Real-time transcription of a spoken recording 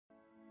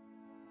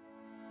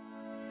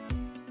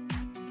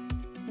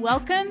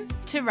Welcome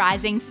to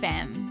Rising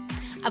Femme,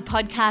 a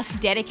podcast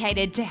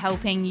dedicated to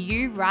helping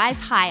you rise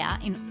higher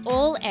in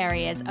all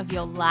areas of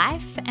your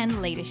life and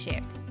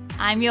leadership.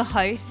 I'm your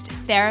host,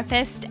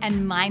 therapist,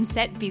 and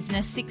mindset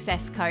business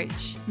success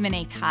coach,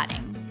 Monique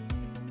Harding.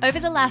 Over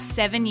the last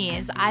 7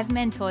 years, I've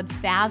mentored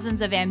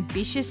thousands of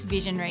ambitious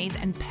visionaries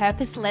and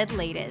purpose-led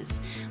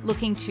leaders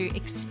looking to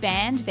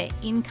expand their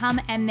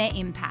income and their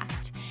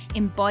impact,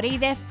 embody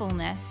their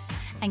fullness,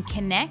 and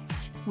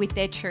connect with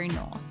their true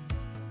north.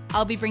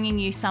 I'll be bringing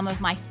you some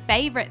of my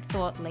favorite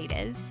thought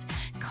leaders,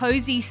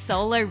 cozy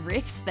solo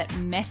riffs that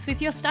mess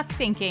with your stuck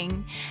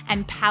thinking,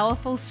 and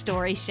powerful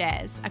story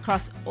shares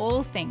across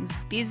all things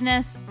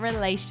business,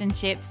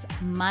 relationships,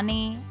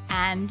 money,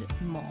 and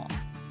more.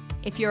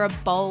 If you're a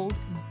bold,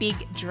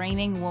 big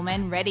dreaming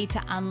woman ready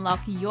to unlock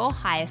your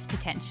highest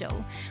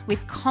potential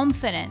with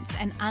confidence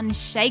and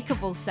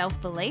unshakable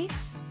self-belief,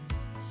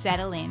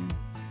 settle in.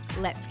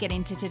 Let's get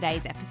into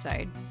today's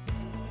episode.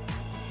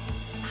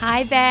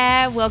 Hi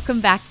there,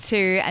 welcome back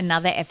to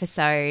another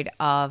episode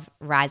of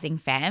Rising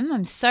Femme.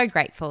 I'm so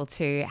grateful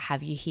to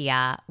have you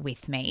here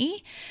with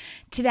me.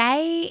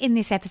 Today in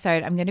this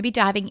episode, I'm going to be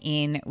diving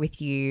in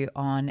with you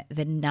on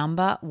the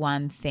number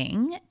one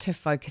thing to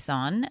focus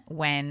on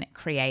when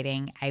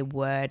creating a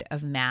word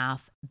of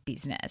mouth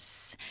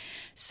business.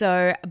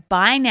 So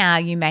by now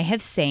you may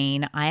have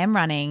seen I am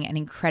running an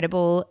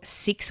incredible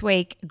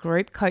 6-week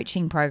group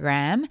coaching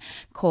program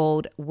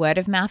called Word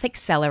of Mouth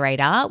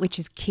Accelerator, which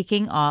is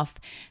kicking off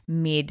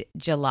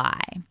mid-July.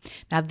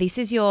 Now this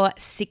is your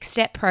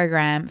 6-step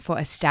program for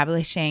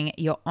establishing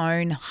your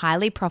own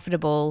highly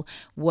profitable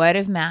word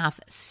of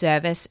mouth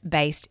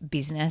service-based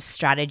business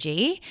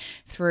strategy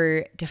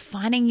through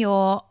defining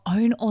your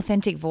own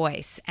authentic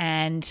voice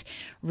and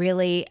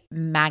really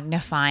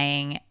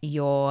magnifying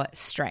your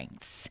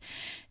strengths.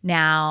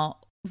 Now,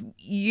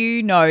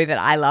 you know that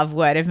I love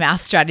word of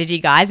mouth strategy,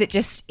 guys. It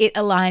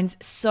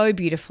aligns so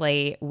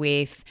beautifully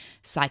with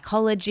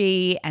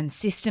psychology and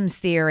systems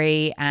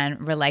theory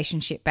and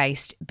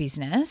relationship-based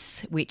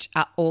business, which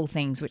are all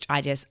things which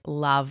I just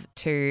love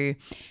to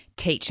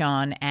teach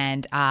on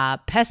and are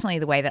personally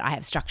the way that I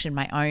have structured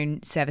my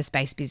own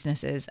service-based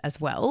businesses as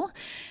well.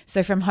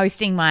 So from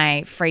hosting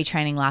my free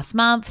training last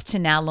month to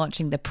now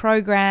launching the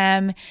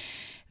program,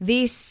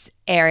 this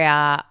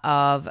area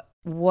of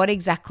what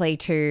exactly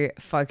to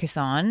focus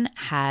on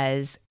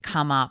has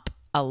come up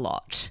a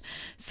lot.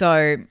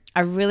 So I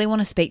really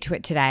want to speak to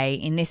it today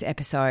in this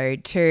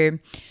episode to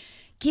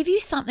give you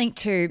something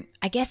to,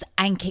 I guess,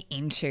 anchor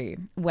into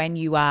when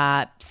you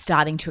are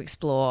starting to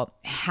explore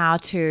how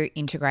to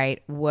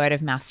integrate word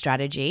of mouth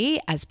strategy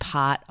as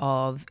part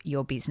of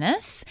your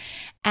business,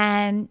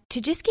 and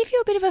to just give you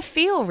a bit of a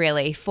feel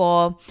really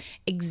for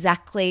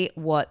exactly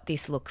what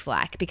this looks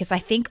like. Because I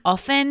think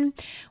often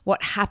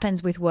what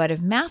happens with word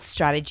of mouth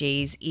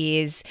strategies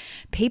is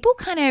people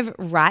kind of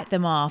write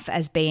them off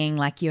as being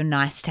like your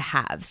nice to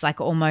haves,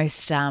 like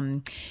almost,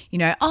 oh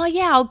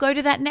yeah, I'll go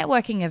to that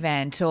networking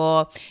event,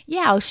 or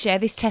yeah, I'll share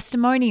this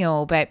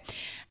testimonial. But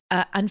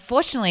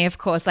unfortunately, of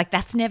course, like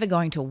that's never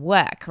going to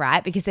work,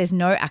 right? Because there's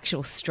no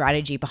actual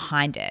strategy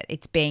behind it.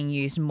 It's being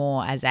used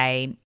more as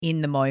a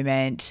in the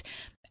moment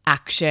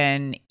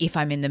action, if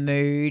I'm in the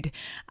mood,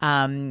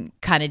 kind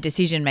of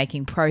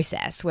decision-making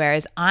process.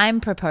 Whereas I'm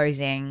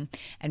proposing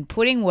and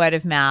putting word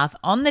of mouth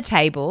on the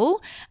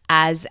table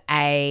as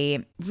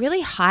a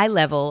really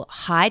high-level,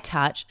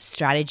 high-touch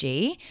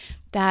strategy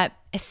that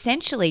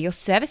essentially your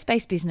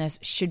service-based business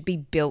should be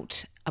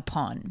built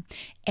upon.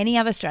 Any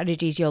other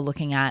strategies you're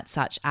looking at,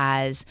 such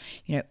as,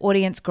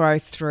 audience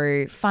growth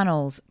through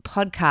funnels,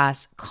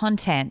 podcasts,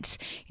 content,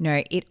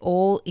 it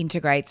all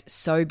integrates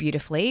so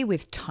beautifully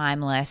with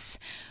timeless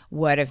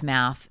word of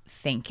mouth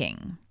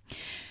thinking.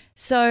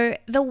 So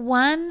the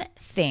one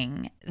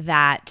thing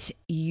that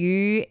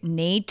you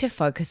need to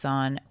focus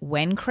on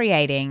when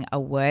creating a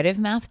word of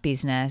mouth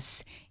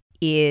business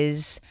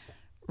is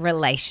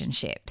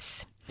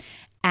relationships.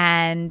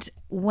 And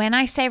when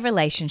I say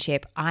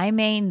relationship, I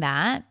mean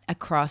that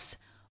across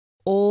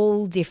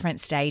all different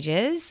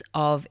stages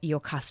of your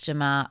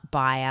customer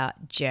buyer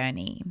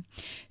journey.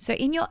 So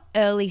in your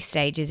early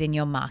stages in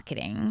your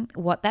marketing,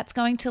 what that's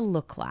going to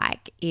look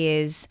like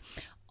is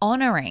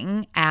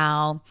honoring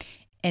our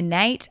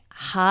innate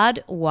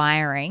hard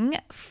wiring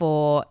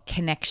for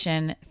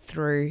connection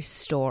through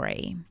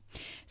story.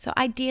 So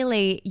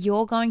ideally,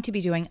 you're going to be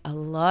doing a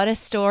lot of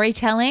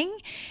storytelling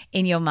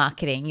in your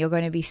marketing. You're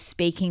going to be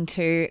speaking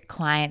to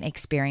client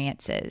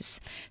experiences.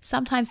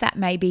 Sometimes that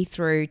may be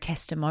through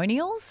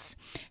testimonials.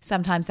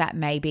 Sometimes that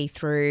may be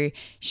through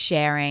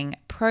sharing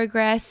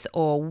progress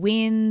or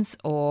wins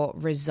or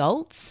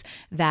results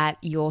that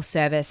your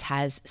service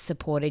has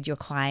supported your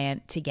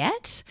client to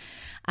get.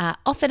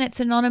 Often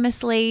it's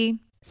anonymously,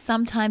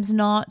 sometimes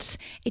not.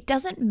 It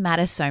doesn't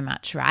matter so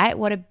much, right?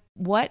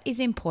 What is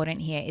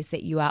important here is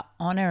that you are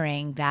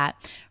honoring that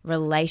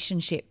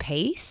relationship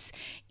piece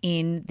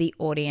in the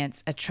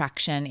audience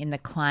attraction, in the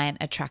client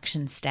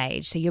attraction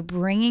stage. So you're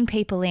bringing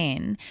people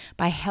in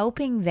by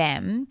helping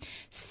them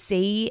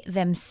see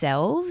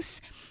themselves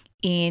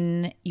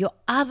in your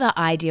other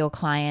ideal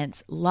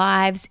clients'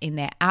 lives, in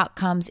their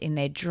outcomes, in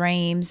their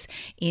dreams,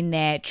 in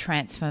their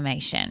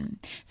transformation.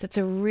 So it's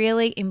a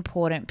really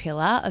important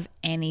pillar of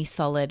any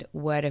solid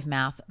word of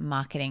mouth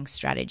marketing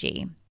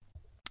strategy.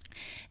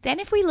 Then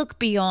if we look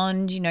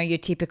beyond, your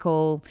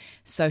typical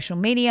social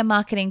media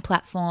marketing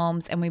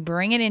platforms and we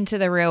bring it into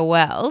the real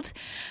world,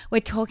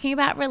 we're talking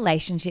about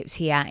relationships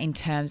here in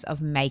terms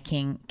of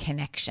making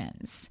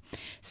connections.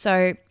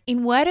 So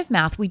in word of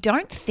mouth, we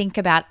don't think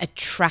about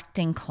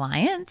attracting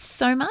clients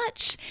so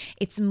much.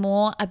 It's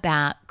more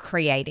about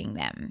creating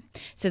them.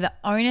 So the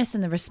onus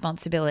and the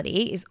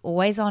responsibility is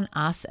always on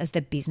us as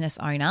the business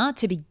owner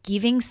to be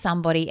giving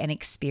somebody an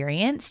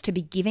experience, to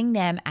be giving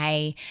them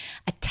a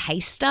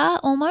taster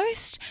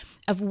almost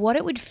of what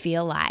it would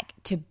feel like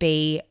to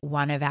be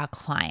one of our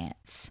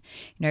clients.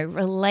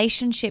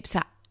 Relationships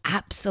are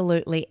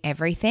absolutely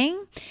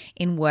everything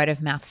in word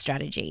of mouth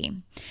strategy.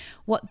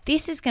 What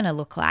this is going to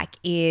look like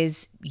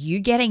is you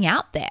getting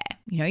out there,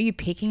 you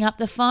picking up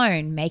the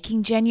phone,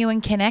 making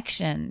genuine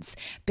connections,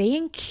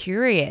 being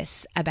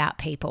curious about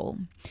people.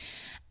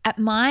 At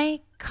my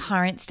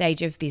current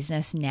stage of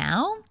business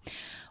now,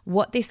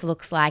 what this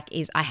looks like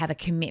is I have a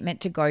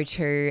commitment to go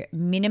to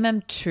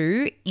minimum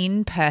 2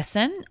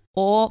 in-person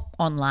or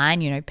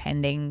online,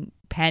 pending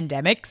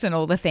pandemics and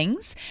all the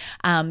things,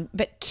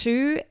 but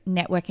 2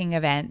 networking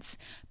events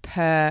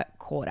per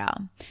quarter.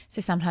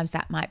 So sometimes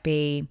that might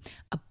be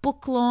a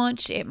book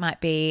launch, it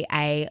might be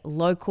a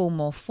local,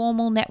 more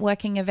formal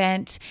networking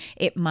event,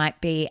 it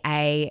might be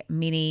a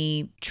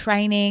mini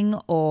training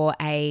or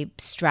a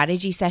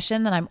strategy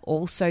session that I'm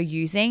also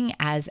using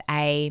as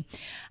an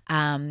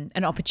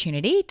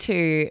opportunity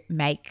to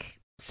make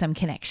some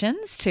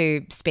connections,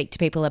 to speak to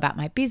people about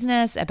my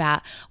business,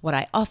 about what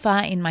I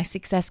offer in my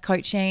success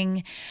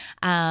coaching.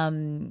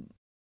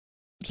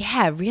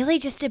 Really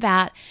just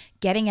about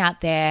getting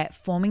out there,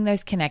 forming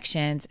those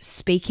connections,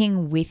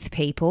 speaking with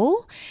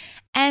people.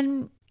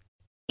 And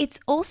it's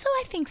also,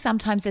 I think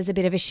sometimes there's a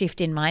bit of a shift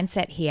in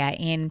mindset here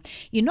in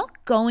you're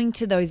not going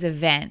to those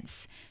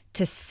events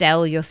to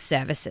sell your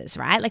services,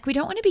 right? Like we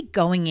don't want to be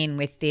going in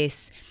with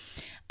this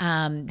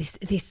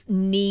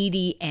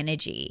needy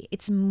energy.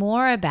 It's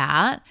more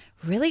about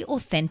really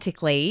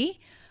authentically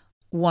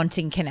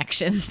wanting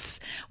connections,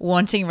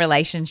 wanting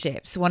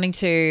relationships, wanting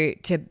to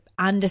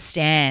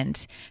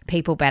understand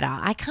people better.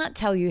 I can't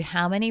tell you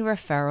how many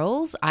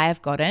referrals I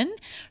have gotten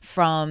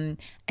from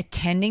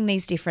attending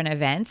these different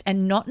events,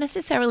 and not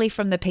necessarily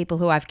from the people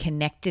who I've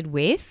connected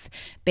with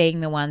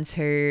being the ones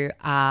who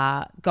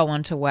go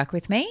on to work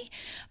with me,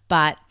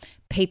 but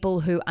people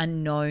who are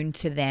known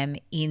to them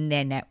in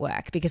their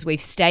network because we've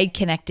stayed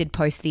connected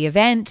post the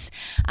event.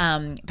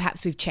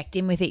 Perhaps we've checked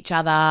in with each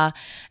other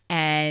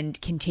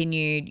and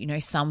continued,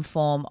 some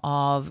form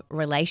of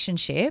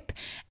relationship,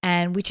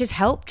 and which has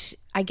helped,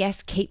 I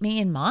guess, keep me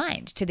in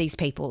mind to these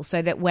people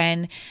so that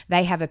when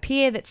they have a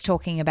peer that's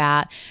talking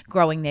about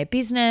growing their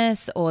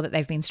business or that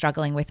they've been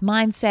struggling with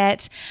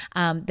mindset,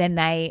 then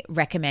they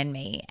recommend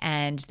me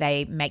and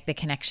they make the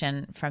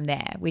connection from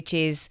there, which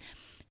is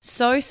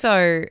so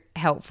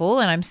helpful.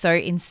 And I'm so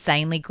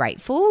insanely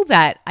grateful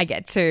that I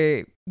get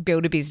to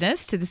build a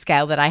business to the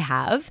scale that I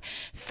have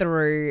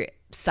through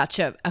such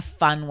a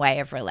fun way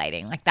of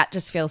relating. Like that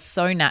just feels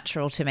so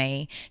natural to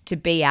me, to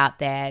be out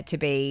there, to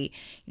be,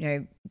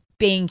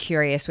 being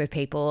curious with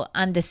people,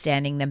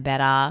 understanding them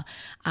better.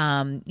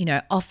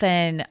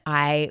 Often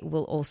I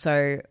will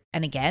also,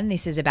 and again,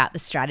 this is about the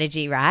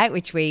strategy, right?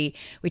 Which we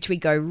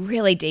go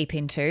really deep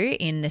into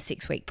in the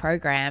 6-week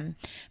program,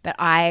 but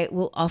I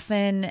will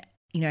often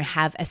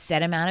have a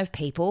set amount of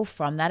people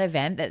from that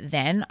event that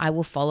then I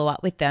will follow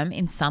up with them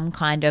in some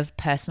kind of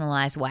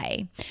personalized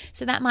way.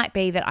 So that might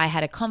be that I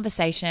had a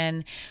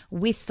conversation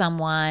with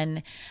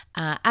someone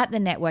at the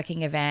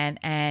networking event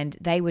and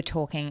they were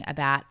talking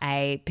about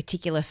a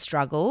particular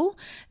struggle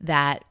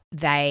that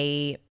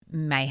they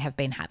may have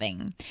been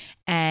having.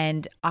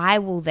 And I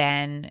will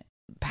then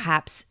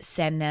perhaps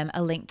send them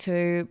a link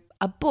to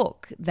a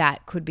book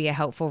that could be a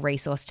helpful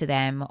resource to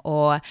them,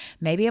 or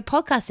maybe a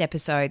podcast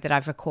episode that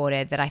I've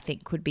recorded that I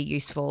think could be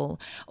useful,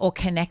 or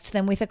connect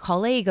them with a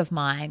colleague of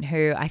mine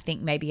who I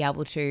think may be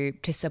able to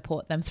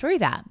support them through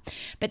that.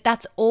 But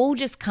that's all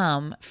just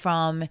come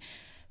from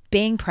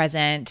being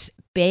present,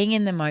 being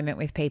in the moment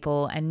with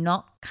people, and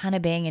not kind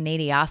of being a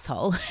needy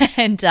asshole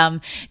and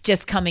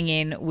just coming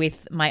in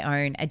with my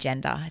own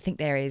agenda. I think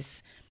there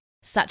is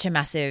such a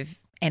massive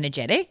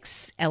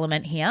energetics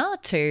element here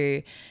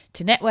to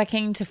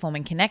networking, to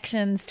forming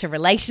connections, to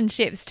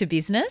relationships, to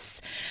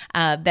business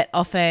that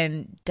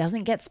often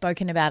doesn't get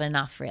spoken about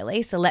enough,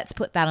 really. So let's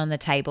put that on the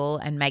table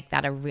and make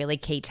that a really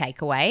key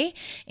takeaway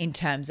in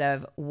terms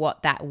of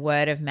what that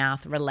word of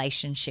mouth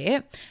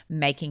relationship,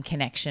 making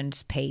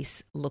connections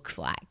piece looks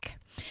like.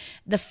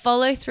 The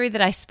follow through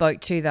that I spoke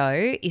to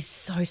though is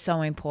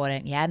so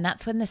important. Yeah. And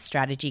that's when the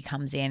strategy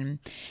comes in,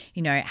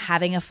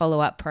 having a follow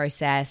up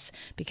process,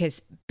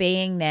 because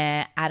being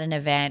there at an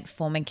event,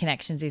 forming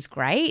connections is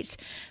great,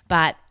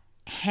 but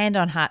hand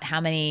on heart, how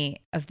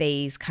many of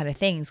these kind of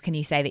things can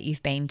you say that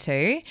you've been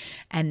to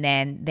and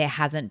then there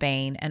hasn't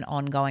been an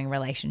ongoing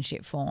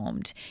relationship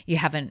formed? You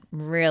haven't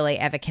really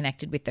ever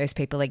connected with those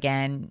people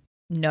again.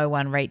 No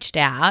one reached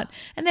out.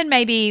 And then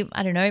maybe,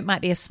 I don't know, it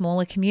might be a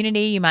smaller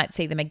community. You might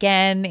see them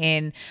again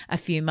in a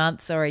few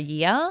months or a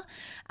year.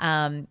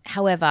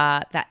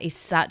 However, that is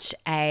such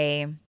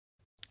a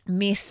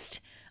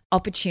missed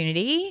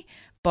opportunity,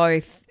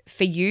 both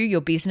for you, your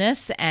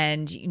business,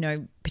 and, you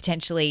know,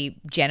 potentially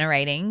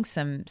generating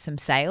some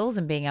sales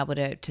and being able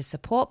to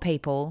support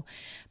people.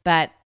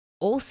 But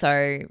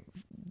also,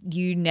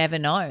 you never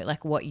know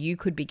like what you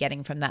could be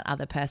getting from that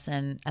other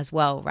person as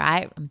well,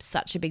 right? I'm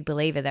such a big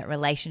believer that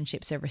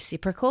relationships are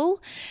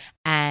reciprocal,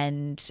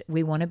 and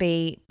we want to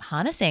be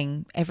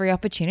harnessing every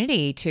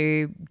opportunity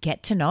to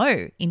get to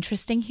know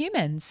interesting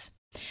humans.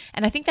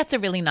 And I think that's a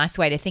really nice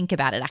way to think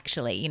about it,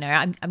 actually. You know,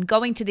 I'm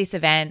going to this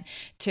event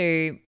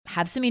to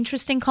have some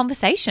interesting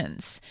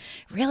conversations.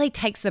 Really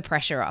takes the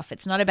pressure off.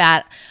 It's not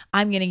about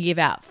I'm going to give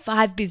out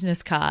 5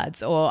 business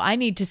cards or I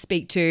need to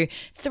speak to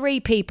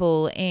 3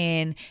 people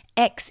in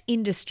X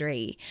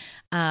industry.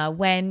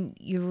 When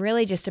you're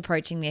really just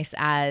approaching this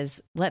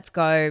as let's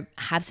go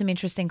have some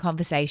interesting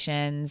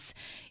conversations.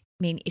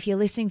 I mean, if you're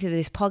listening to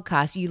this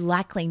podcast, you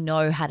likely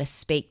know how to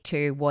speak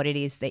to what it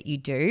is that you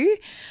do.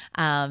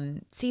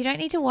 So you don't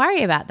need to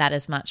worry about that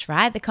as much,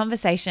 right? The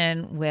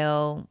conversation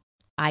will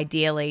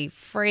ideally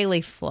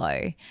freely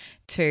flow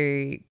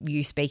to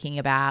you speaking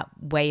about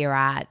where you're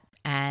at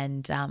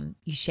and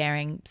you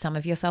sharing some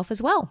of yourself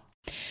as well.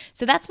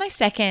 So that's my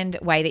second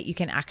way that you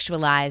can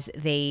actualize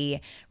the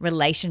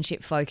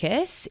relationship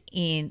focus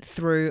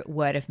through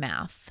word of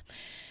mouth,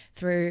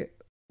 through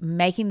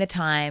making the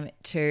time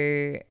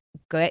to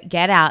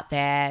get out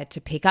there, to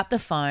pick up the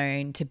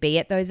phone, to be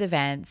at those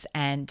events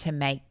and to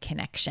make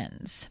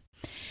connections.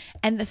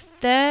 And the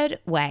third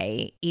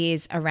way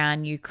is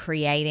around you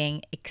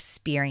creating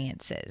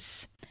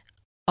experiences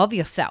of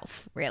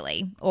yourself,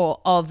 really,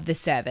 or of the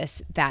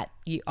service that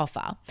you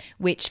offer,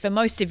 which for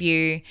most of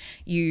you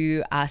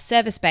are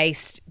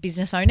service-based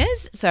business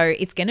owners. So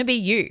it's going to be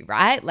you,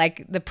 right?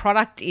 Like the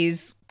product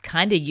is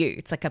kind of you.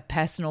 It's like a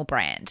personal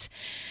brand.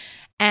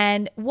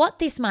 And what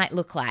this might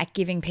look like,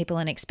 giving people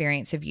an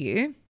experience of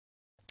you,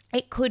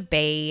 it could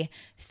be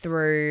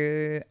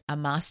through a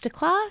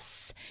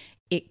masterclass.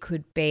 It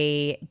could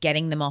be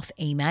getting them off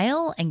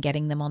email and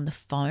getting them on the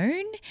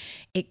phone.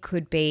 It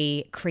could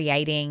be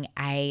creating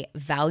a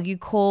value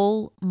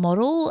call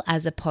model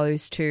as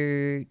opposed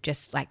to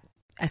just like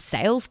a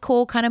sales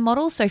call kind of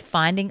model. So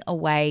finding a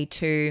way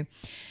to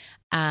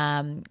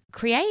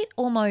create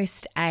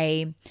almost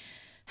a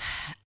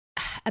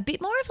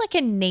bit more of like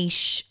a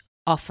niche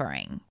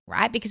offering,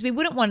 right? Because we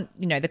wouldn't want,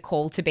 you know, the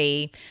call to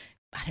be,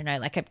 I don't know,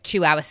 like a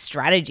 2-hour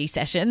strategy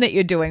session that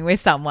you're doing with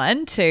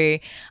someone to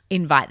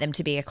invite them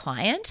to be a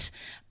client.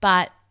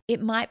 But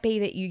it might be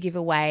that you give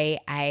away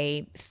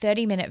a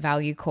 30-minute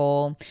value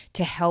call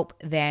to help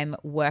them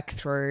work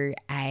through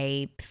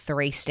a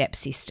 3-step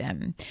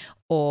system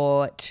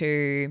or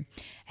to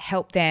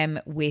help them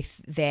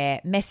with their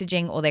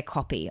messaging or their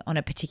copy on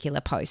a particular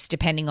post,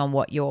 depending on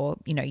what your,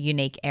 you know,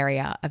 unique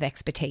area of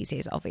expertise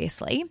is,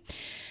 obviously.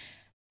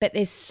 But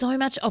there's so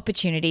much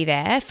opportunity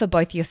there for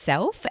both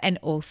yourself and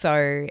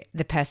also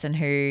the person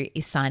who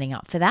is signing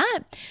up for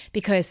that.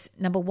 Because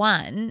number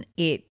one,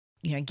 it,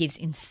 you know, gives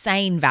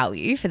insane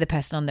value for the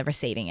person on the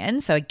receiving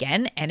end. So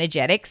again,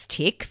 energetics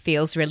tick,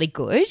 feels really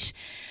good.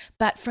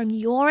 But from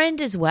your end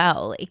as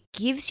well, it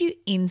gives you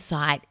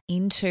insight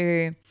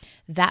into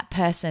that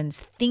person's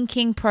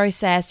thinking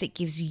process. It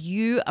gives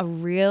you a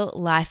real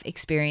life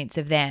experience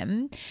of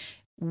them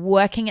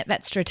working at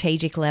that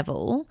strategic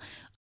level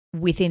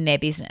within their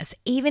business,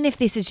 even if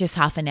this is just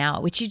half an hour,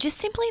 which you're just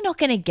simply not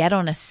going to get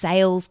on a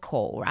sales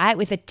call, right?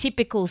 With a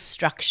typical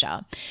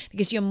structure,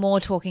 because you're more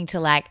talking to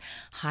like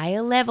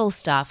higher level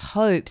stuff,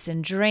 hopes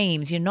and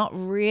dreams. You're not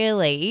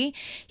really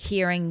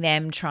hearing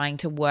them trying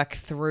to work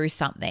through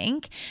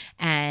something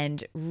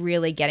and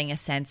really getting a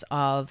sense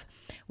of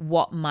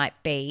what might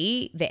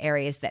be the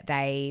areas that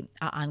they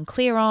are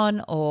unclear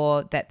on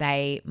or that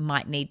they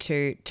might need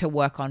to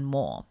work on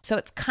more. So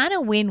it's kind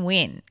of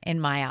win-win in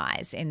my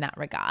eyes in that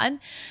regard,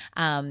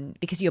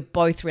 because you're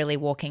both really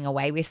walking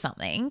away with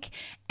something.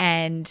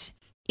 And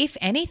if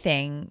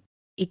anything,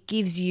 it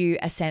gives you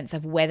a sense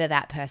of whether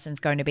that person's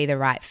going to be the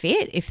right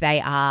fit, if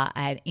they are,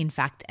 in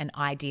fact, an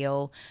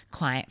ideal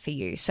client for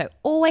you. So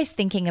always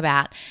thinking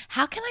about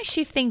how can I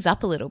shift things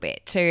up a little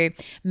bit to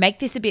make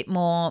this a bit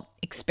more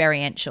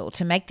experiential,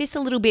 to make this a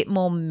little bit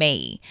more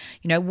me.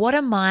 You know, what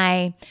are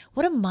my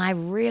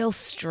real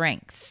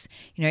strengths?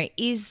 You know,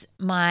 is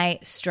my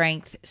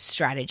strength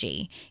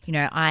strategy? You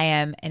know, I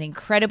am an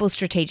incredible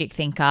strategic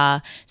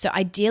thinker. So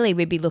ideally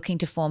we'd be looking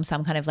to form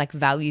some kind of like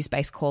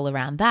values-based call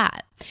around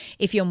that.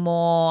 If you're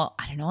more,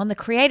 I don't know, on the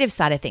creative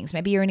side of things,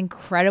 maybe you're an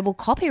incredible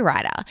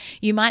copywriter,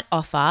 you might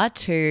offer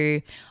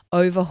to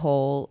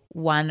overhaul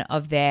one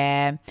of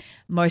their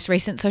most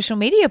recent social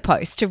media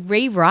posts, to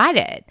rewrite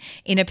it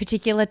in a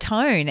particular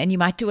tone, and you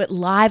might do it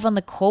live on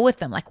the call with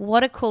them. Like,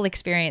 what a cool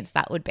experience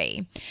that would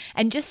be.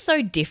 And just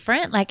so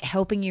different, like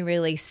helping you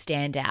really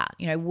stand out.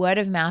 Word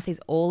of mouth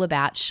is all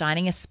about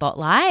shining a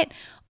spotlight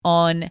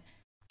on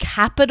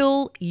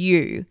capital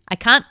U. I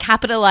can't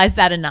capitalize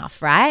that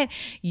enough, right?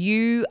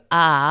 You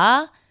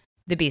are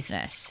the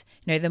business.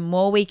 The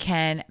more we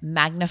can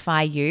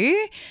magnify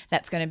you,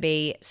 that's going to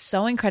be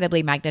so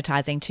incredibly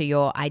magnetizing to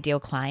your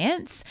ideal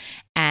clients.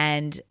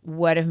 And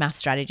word of mouth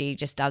strategy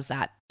just does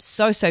that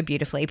so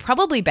beautifully,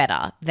 probably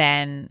better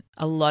than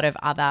a lot of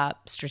other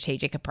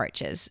strategic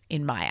approaches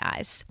in my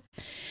eyes.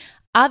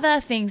 Other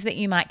things that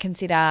you might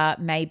consider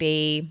may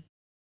be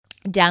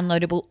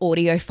downloadable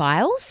audio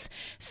files.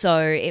 So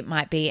it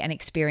might be an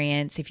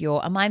experience, if you're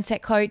a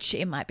mindset coach,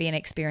 it might be an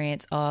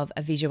experience of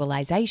a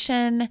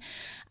visualization,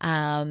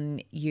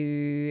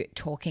 you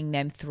talking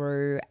them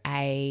through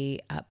a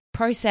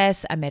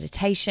process, a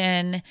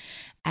meditation,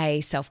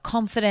 a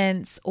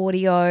self-confidence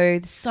audio.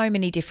 There's so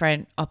many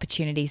different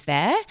opportunities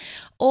there.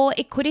 Or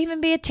it could even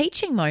be a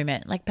teaching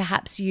moment. Like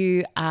perhaps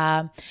you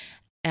are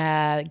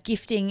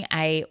gifting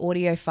a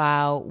audio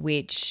file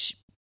which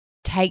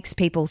takes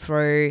people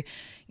through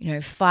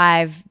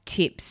 5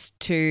 tips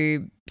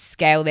to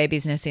scale their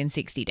business in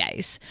 60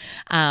 days.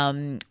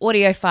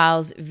 Audio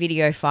files,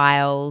 video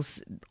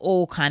files,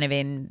 all kind of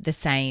in the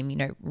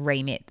same,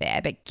 remit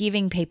there, but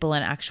giving people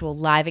an actual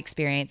live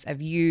experience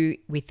of you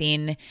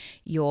within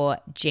your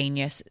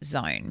genius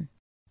zone.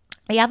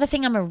 The other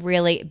thing I'm a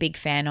really big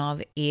fan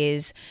of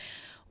is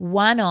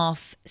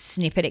one-off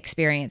snippet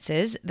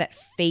experiences that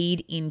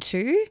feed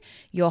into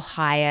your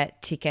higher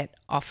ticket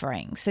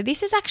offering. So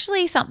this is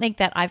actually something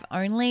that I've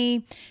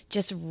only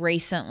just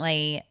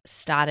recently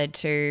started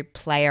to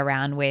play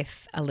around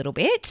with a little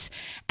bit.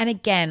 And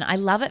again, I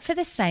love it for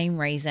the same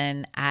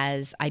reason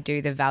as I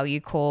do the value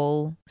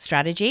call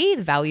strategy,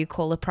 the value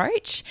call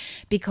approach,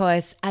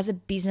 because as a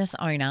business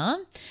owner,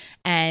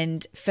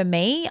 and for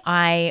me,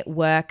 I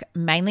work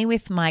mainly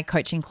with my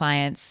coaching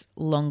clients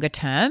longer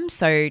term.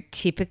 So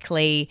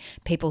typically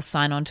people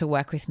sign on to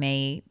work with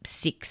me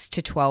 6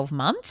 to 12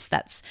 months.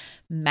 That's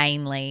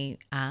mainly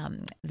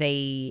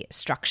the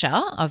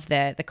structure of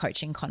the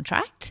coaching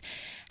contract.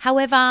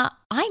 However,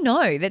 I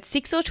know that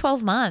 6 or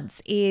 12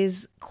 months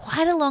is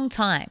quite a long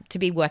time to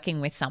be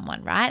working with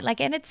someone, right?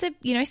 And it's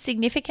a,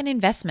 significant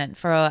investment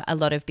for a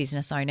lot of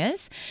business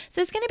owners. So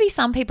there's going to be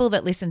some people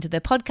that listen to the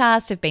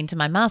podcast, have been to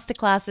my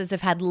masterclasses,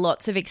 have had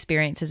lots of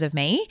experiences of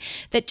me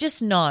that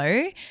just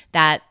know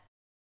that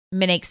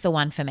Monique's the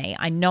one for me.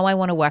 I know I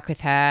want to work with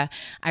her.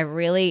 I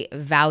really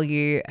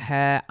value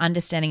her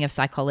understanding of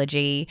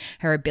psychology,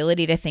 her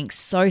ability to think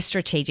so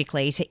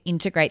strategically, to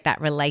integrate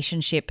that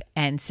relationship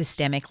and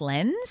systemic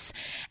lens.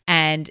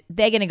 And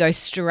they're going to go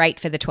straight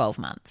for the 12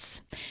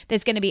 months.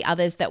 There's going to be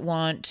others that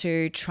want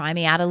to try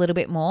me out a little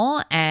bit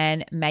more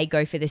and may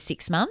go for the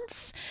 6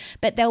 months.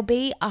 But there'll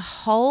be a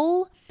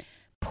whole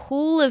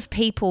pool of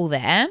people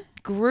there,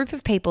 group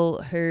of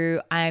people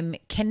who I'm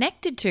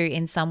connected to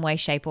in some way,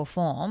 shape, or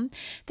form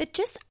that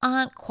just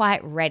aren't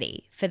quite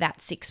ready for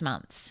that 6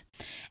 months.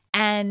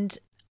 And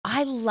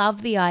I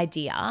love the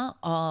idea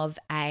of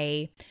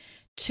a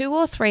 2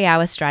 or 3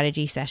 hour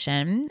strategy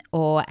session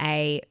or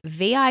a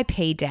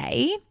VIP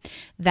day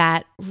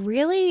that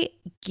really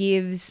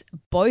gives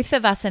both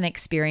of us an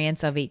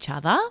experience of each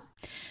other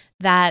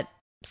that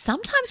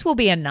sometimes will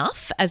be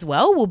enough as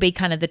well, will be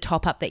kind of the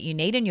top up that you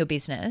need in your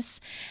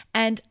business,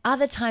 and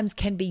other times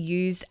can be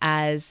used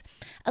as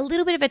a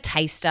little bit of a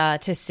taster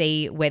to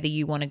see whether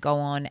you want to go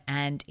on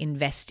and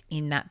invest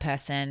in that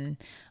person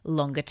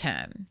longer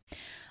term.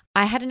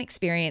 I had an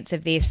experience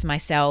of this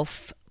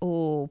myself,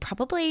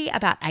 probably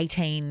about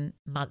 18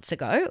 months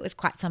ago. It was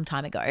quite some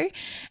time ago,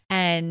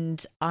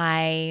 and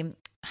I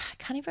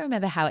can't even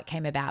remember how it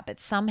came about, but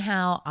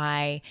somehow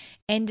I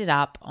ended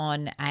up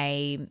on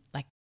a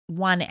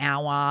 1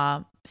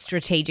 hour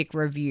strategic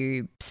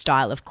review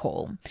style of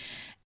call.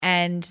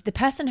 And the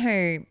person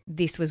who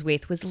this was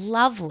with was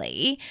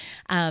lovely,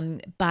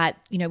 but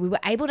we were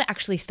able to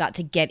actually start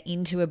to get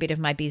into a bit of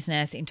my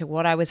business, into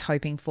what I was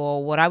hoping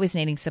for, what I was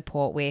needing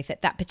support with.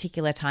 At that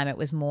particular time, it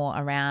was more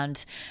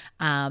around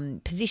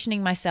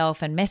positioning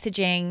myself and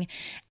messaging.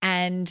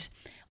 And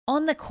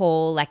on the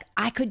call,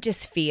 I could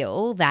just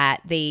feel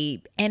that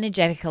the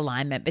energetic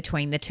alignment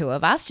between the two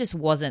of us just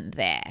wasn't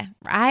there,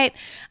 right?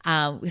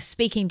 We're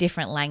speaking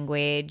different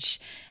language,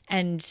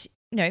 and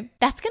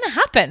that's going to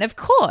happen, of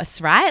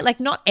course, right?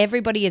 Not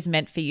everybody is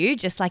meant for you,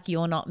 just like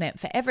you're not meant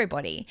for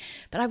everybody.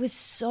 But I was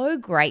so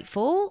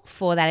grateful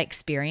for that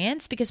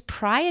experience, because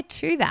prior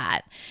to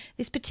that,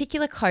 this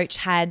particular coach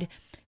had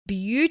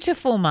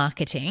beautiful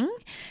marketing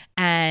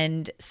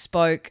and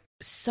spoke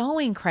so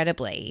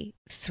incredibly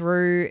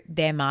through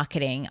their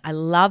marketing. I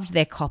loved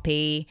their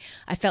copy.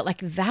 I felt like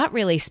that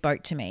really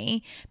spoke to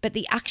me. But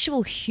the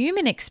actual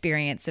human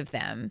experience of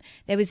them,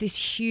 there was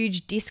this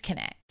huge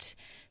disconnect.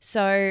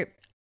 So,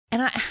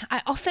 and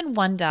I often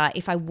wonder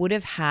if I would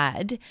have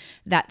had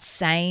that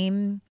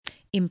same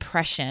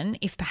impression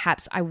if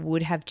perhaps I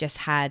would have just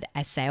had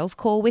a sales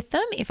call with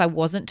them, if I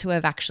wasn't to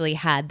have actually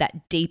had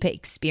that deeper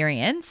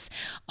experience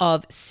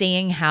of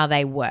seeing how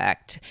they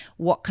worked,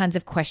 what kinds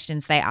of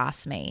questions they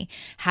asked me,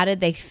 how did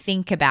they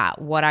think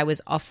about what I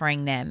was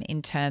offering them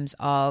in terms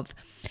of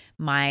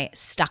my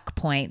stuck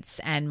points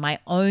and my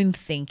own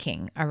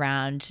thinking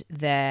around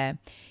the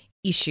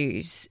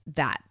issues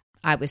that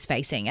I was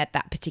facing at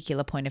that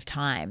particular point of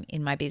time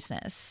in my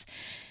business.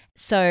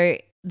 So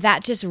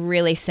that just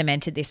really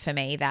cemented this for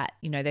me, that,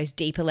 those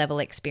deeper level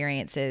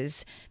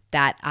experiences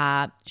that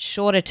are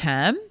shorter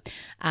term,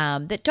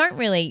 that don't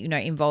really,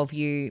 involve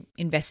you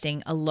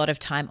investing a lot of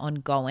time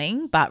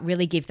ongoing, but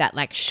really give that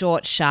like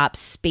short, sharp,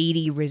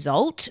 speedy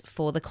result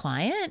for the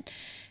client.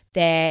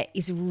 There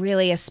is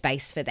really a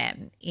space for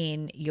them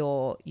in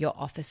your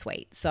offer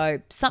suite.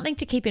 So something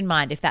to keep in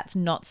mind if that's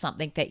not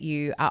something that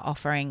you are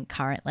offering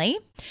currently.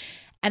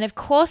 And of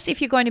course,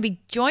 if you're going to be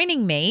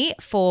joining me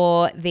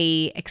for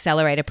the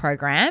Accelerator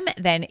program,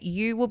 then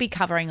you will be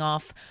covering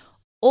off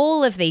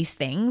all of these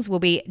things. We'll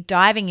be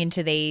diving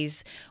into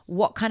these,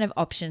 what kind of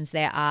options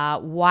there are,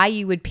 why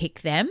you would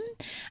pick them.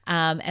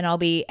 And I'll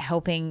be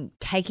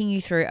taking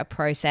you through a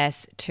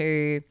process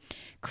to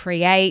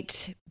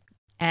create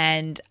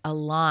and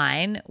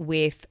align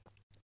with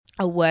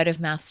a word of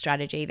mouth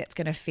strategy that's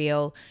going to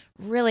feel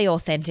really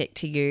authentic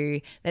to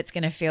you, that's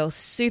going to feel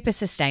super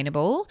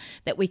sustainable,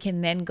 that we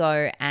can then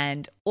go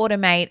and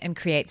automate and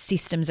create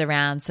systems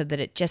around so that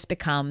it just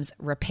becomes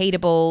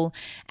repeatable,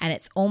 and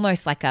it's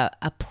almost like a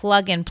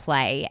plug and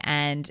play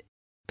and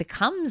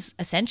becomes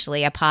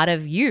essentially a part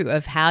of you,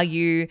 of how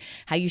you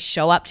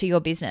show up to your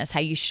business, how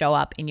you show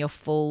up in your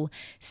full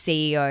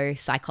CEO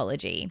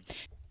psychology.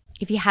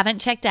 If you haven't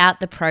checked out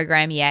the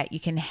program yet, you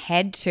can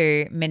head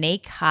to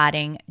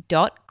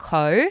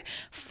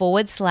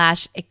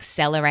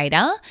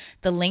moniqueharding.co/accelerator.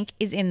 The link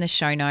is in the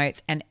show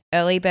notes, and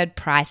early bird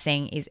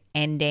pricing is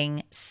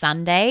ending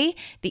Sunday,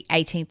 the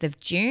 18th of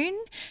June.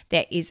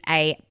 There is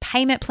a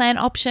payment plan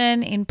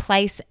option in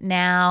place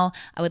now.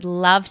 I would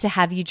love to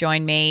have you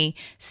join me.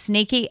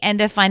 Sneaky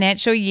end of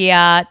financial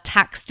year,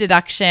 tax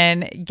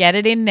deduction, get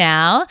it in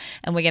now,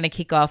 and we're going to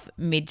kick off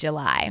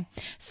mid-July.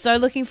 So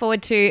looking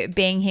forward to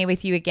being here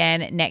with you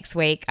again next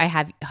week. I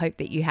hope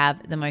that you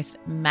have the most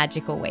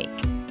magical week.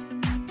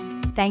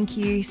 Thank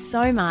you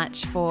so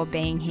much for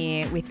being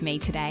here with me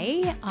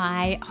today.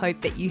 I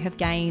hope that you have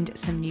gained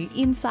some new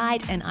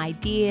insight and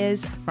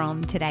ideas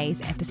from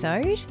today's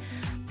episode.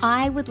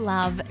 I would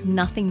love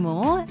nothing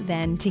more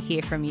than to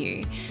hear from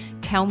you.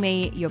 Tell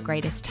me your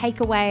greatest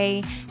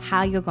takeaway,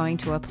 how you're going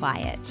to apply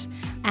it,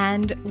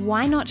 and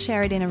why not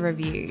share it in a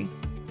review?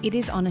 It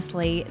is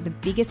honestly the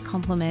biggest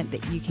compliment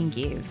that you can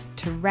give,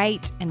 to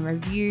rate and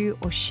review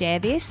or share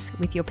this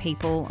with your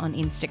people on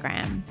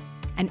Instagram.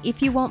 And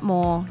if you want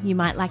more, you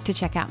might like to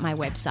check out my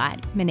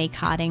website,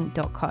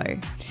 moniqueharding.co.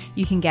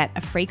 You can get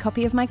a free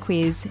copy of my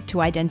quiz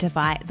to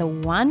identify the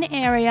one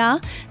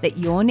area that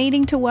you're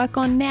needing to work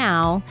on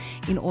now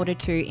in order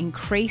to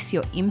increase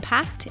your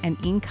impact and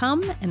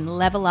income and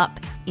level up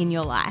in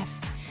your life.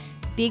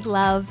 Big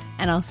love,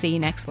 and I'll see you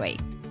next week.